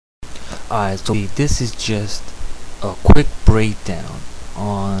Alright, so this is just a quick breakdown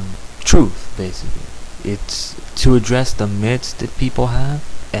on truth, basically. It's to address the myths that people have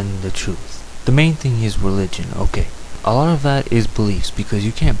and the truth. The main thing is religion, okay. A lot of that is beliefs, because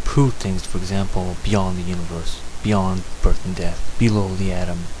you can't prove things, for example, beyond the universe, beyond birth and death, below the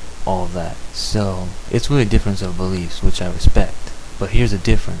atom, all of that. So, it's really a difference of beliefs, which I respect. But here's the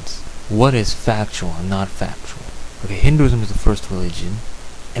difference. What is factual and not factual? Okay, Hinduism is the first religion,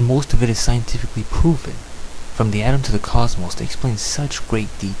 and most of it is scientifically proven. From the atom to the cosmos, they explain such great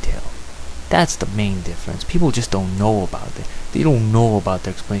detail. That's the main difference. People just don't know about it. They don't know about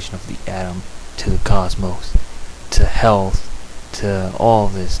the explanation of the atom to the cosmos, to health, to all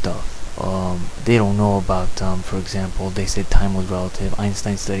this stuff. They don't know about, for example, they said time was relative.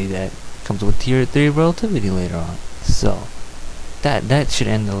 Einstein studied that. Comes with theory of relativity later on. So, that should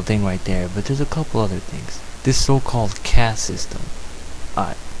end the thing right there. But there's a couple other things. This so-called caste system.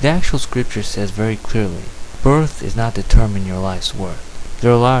 The actual scripture says very clearly, birth is not determine your life's worth.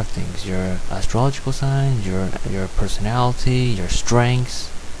 There are a lot of things. Your astrological signs, your personality, your strengths,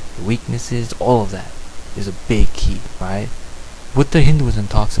 your weaknesses, all of that is a big key, right? What the Hinduism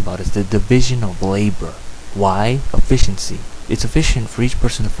talks about is the division of labor. Why? Efficiency. It's efficient for each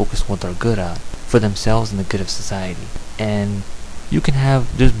person to focus on what they're good at, for themselves and the good of society. And you can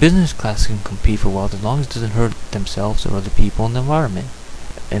have, there's business class can compete for wealth as long as it doesn't hurt themselves or other people in the environment.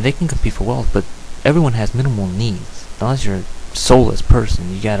 And they can compete for wealth, but everyone has minimal needs. Unless you're a soulless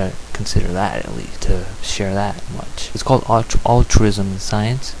person, you gotta consider that at least, to share that much. It's called altruism in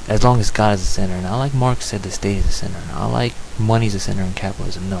science, as long as God is the center. Not like Marx said the state is the center. Not like money's the center in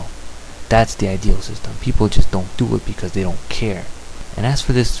capitalism, no. That's the ideal system. People just don't do it because they don't care. And as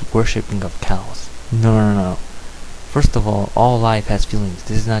for this worshipping of cows, no. First of all life has feelings.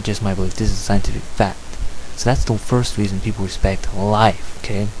 This is not just my belief, this is a scientific fact. So that's the first reason people respect life,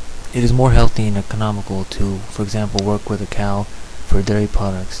 okay? It is more healthy and economical to, for example, work with a cow for dairy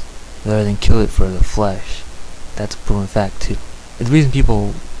products rather than kill it for the flesh. That's a proven fact too. And the reason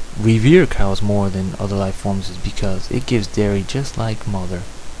people revere cows more than other life forms is because it gives dairy just like mother.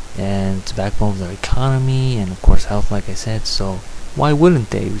 And it's the backbone of their economy and of course health, like I said, so why wouldn't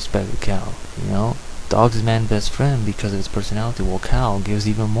they respect a cow, you know? Dog is man's best friend because of its personality, while cow gives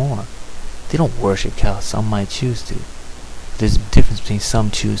even more. They don't worship cows, some might choose to. There's a difference between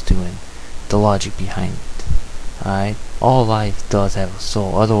some choose to and the logic behind it. Alright? All life does have a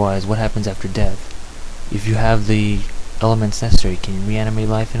soul, otherwise what happens after death? If you have the elements necessary, can you reanimate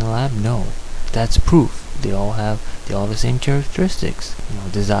life in a lab? No. That's proof. They all have the same characteristics. You know,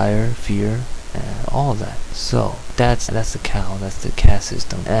 desire, fear, and all of that. So that's the cow, that's the caste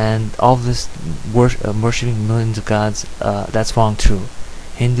system. And all of this worshipping millions of gods, that's wrong too.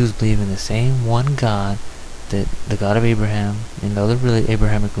 Hindus believe in the same one God that the God of Abraham and the other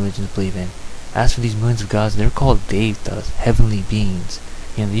Abrahamic religions believe in. As for these millions of gods, they're called Devatas, heavenly beings.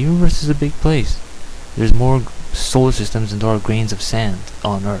 You know, the universe is a big place. There's more solar systems than there are grains of sand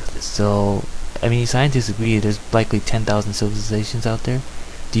on Earth. So, I mean, scientists agree there's likely 10,000 civilizations out there.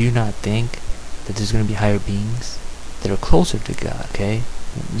 Do you not think that there's going to be higher beings that are closer to God, okay?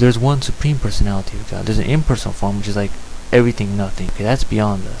 There's one supreme personality of God. There's an impersonal form, which is like everything, nothing. Okay, that's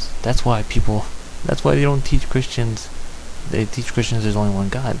beyond us. That's why they don't teach Christians. They teach Christians there's only one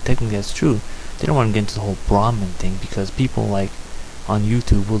God. Technically, that's true. They don't want to get into the whole Brahmin thing because people like on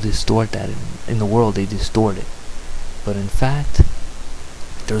YouTube will distort that. In the world, they distort it. But in fact,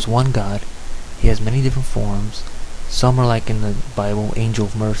 there's one God. He has many different forms. Some are like in the Bible, angel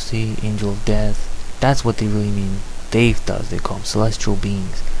of mercy, angel of death. That's what they really mean. Devatas, they call them, celestial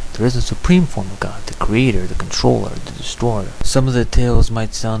beings. There is a supreme form of God, the creator, the controller, the destroyer. Some of the tales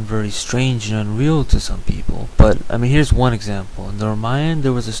might sound very strange and unreal to some people, but I mean, here's one example. In the Ramayana,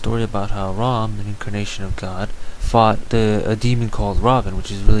 there was a story about how Ram, an incarnation of God, fought a demon called Ravan, which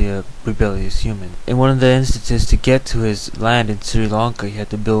is really a rebellious human. In one of the instances, to get to his land in Sri Lanka, he had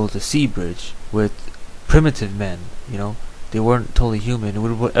to build a sea bridge with primitive men, you know. They weren't totally human.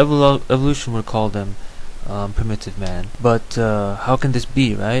 Evolution would call them primitive man. But how can this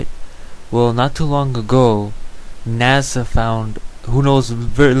be, right? Well, not too long ago, NASA found, who knows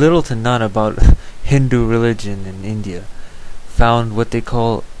very little to none about Hindu religion in India, found what they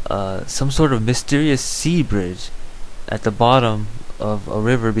call some sort of mysterious sea bridge at the bottom of a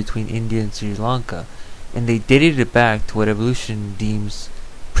river between India and Sri Lanka, and they dated it back to what evolution deems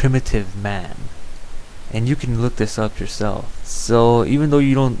primitive man. And you can look this up yourself. So even though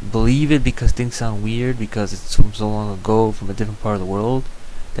you don't believe it because things sound weird because it's from so long ago from a different part of the world,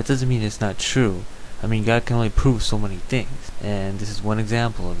 that doesn't mean it's not true. I mean, God can only prove so many things, and this is one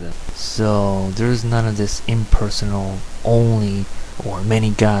example of them. So there's none of this impersonal, only or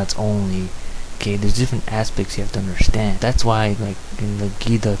many gods only. Okay, there's different aspects you have to understand. That's why, like in the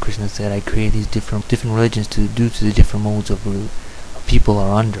Gita, Krishna said, I create these different religions due to the different modes of people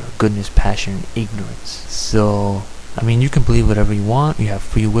are under: goodness, passion, ignorance. So, I mean, you can believe whatever you want. You have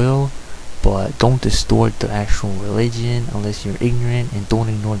free will, but don't distort the actual religion unless you're ignorant, and don't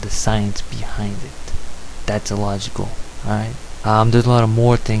ignore the science behind it. That's illogical. All right. There's a lot of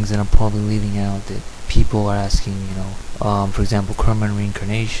more things that I'm probably leaving out that people are asking, for example, karma and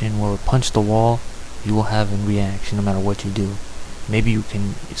reincarnation. Well, punch the wall, you will have a reaction no matter what you do. Maybe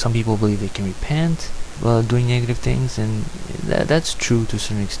some people believe they can repent doing negative things, and that's true to a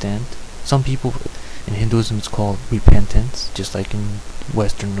certain extent. Some people, in Hinduism, it's called repentance, just like in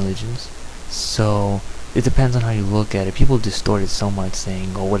Western religions. So, it depends on how you look at it. People distort it so much,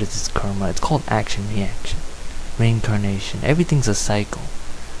 saying, oh, what is this karma? It's called action-reaction. Reincarnation. Everything's a cycle.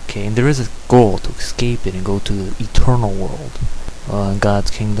 Okay, and there is a goal to escape it and go to the eternal world.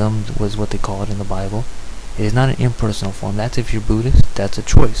 God's kingdom was what they call it in the Bible. It is not an impersonal form. That's if you're Buddhist. That's a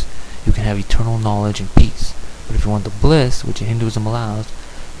choice. You can have eternal knowledge and peace. But if you want the bliss, which Hinduism allows,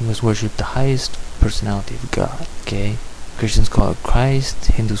 you must worship the highest personality of God. Okay? Christians call it Christ.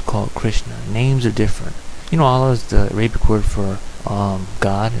 Hindus call it Krishna. Names are different. Allah is the Arabic word for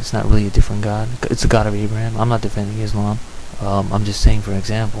God. It's not really a different God. It's the God of Abraham. I'm not defending Islam. I'm just saying, for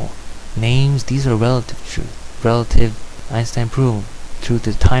example, names, these are relative truth. Relative, Einstein proved truth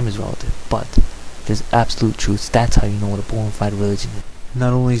is time is relative, but there's absolute truth. That's how you know what a bona fide religion is.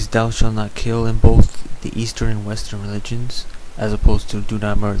 Not only is thou shalt not kill in both the Eastern and Western religions, as opposed to do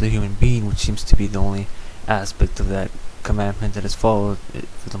not murder the human being, which seems to be the only aspect of that commandment that is followed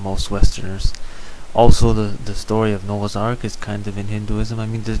for the most Westerners. Also, the story of Noah's Ark is kind of in Hinduism. I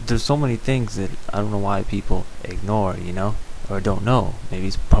mean, there's so many things that I don't know why people ignore, or don't know. Maybe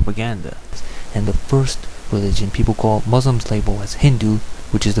it's propaganda. And the first religion people call Muslims label as Hindu,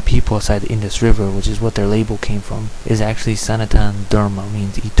 which is the people outside the Indus River, which is what their label came from, is actually Sanatan Dharma,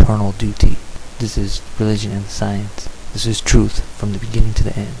 means eternal duty. This is religion and science. This is truth from the beginning to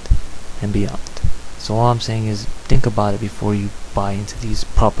the end and beyond. So all I'm saying is think about it before you buy into these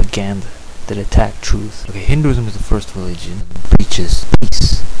propaganda that attack truth. Okay, Hinduism is the first religion that preaches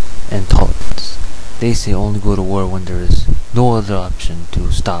peace and tolerance. They say only go to war when there is no other option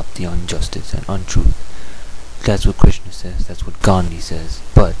to stop the injustice and untruth. That's what Krishna says, that's what Gandhi says.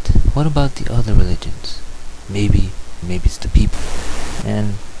 But what about the other religions? Maybe it's the people.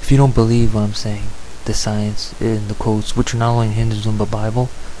 And if you don't believe what I'm saying, the science and the quotes, which are not only in Hinduism but Bible,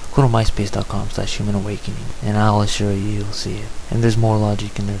 go to myspace.com/humanawakening, and I'll assure you you'll see it. And there's more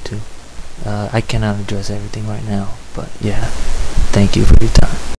logic in there too. I cannot address everything right now, but yeah, thank you for your time.